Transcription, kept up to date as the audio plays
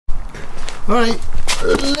Alright,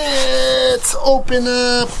 let's open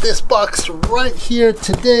up this box right here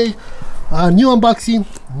today. New unboxing,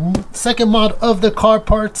 second mod of the car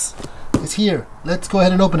parts is here. Let's go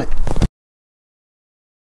ahead and open it.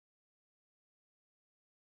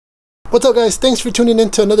 What's up guys, thanks for tuning in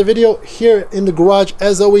to another video here in the garage.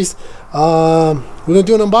 As always, we're gonna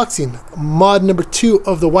do an unboxing. Mod number 2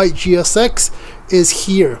 of the white GSX is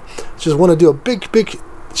here. Just want to do a big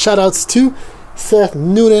shout outs to Seth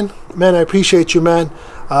Noonan. Man, I appreciate you, man.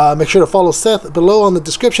 Make sure to follow Seth below on the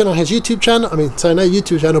description on his YouTube channel. I mean, sorry, not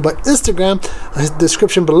YouTube channel, but Instagram. His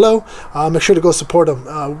description below. Make sure to go support him.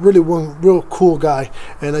 Really one real cool guy.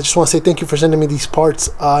 And I just want to say thank you for sending me these parts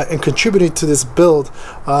and contributing to this build,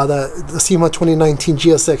 the SEMA 2019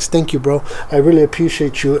 GSX. Thank you, bro. I really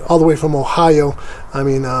appreciate you. All the way from Ohio. I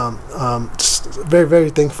mean, just very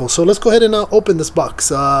thankful. So let's go ahead and open this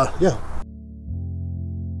box. Yeah.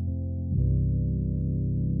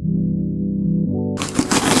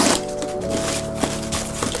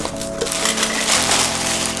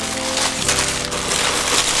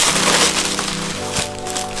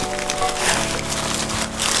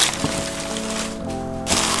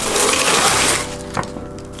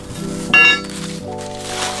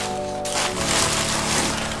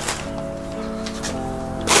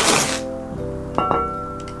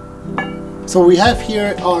 So we have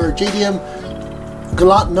here our JDM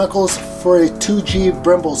Gallant Knuckles for a 2G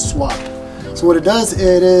Brembo swap. So what it does,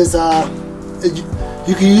 it is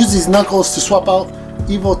you can use these knuckles to swap out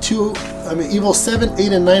Evo 7,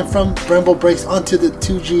 8, and 9 from Brembo brakes onto the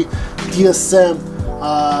 2G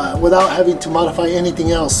DSM without having to modify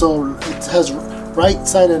anything else. So it has right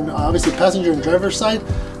side and obviously passenger and driver side.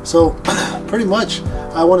 So pretty much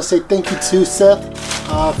I want to say thank you to Seth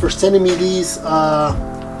for sending me these.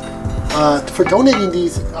 For donating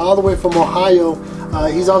these all the way from Ohio.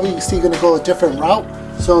 He's obviously going to go a different route,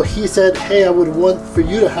 so he said, hey, I would want for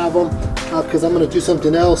you to have them because I'm going to do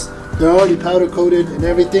something else. They're already powder coated and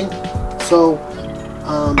everything, so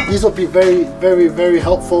these will be very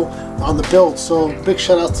helpful on the build. So big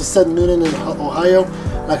shout out to Seth Noonan in Ohio.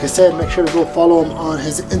 Like I said, make sure to go follow him on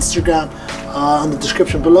his Instagram on the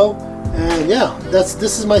description below. And yeah,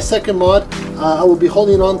 this is my second mod. I will be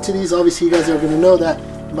holding on to these. Obviously you guys are going to know that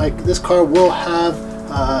this car will have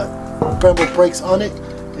Brembo brakes on it,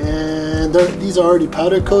 and these are already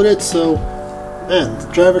powder coated. So, man, the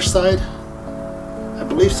driver's side, I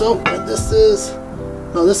believe so. And this is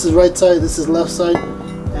right side. This is left side.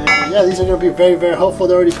 And yeah, these are going to be very helpful.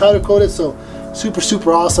 They're already powder coated, so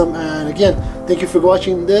super awesome. And again, thank you for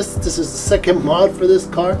watching this. This is the second mod for this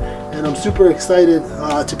car, and I'm super excited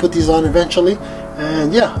to put these on eventually.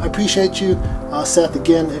 And yeah, I appreciate you, Seth.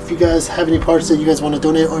 Again, if you guys have any parts that you guys want to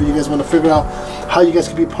donate, or you guys want to figure out how you guys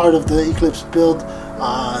can be part of the Eclipse build,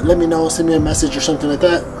 let me know, send me a message or something like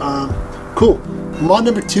that. Cool. Mod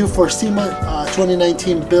number 2 for SEMA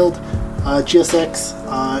 2019 build GSX,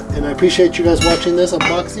 and I appreciate you guys watching this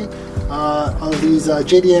unboxing of these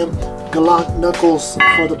JDM Gallant Knuckles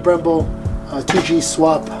for the Brembo 2G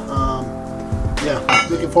swap. Yeah,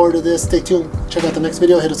 looking forward to this. Stay tuned. Check out the next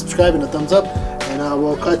video. Hit a subscribe and a thumbs up. And I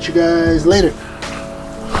will catch you guys later.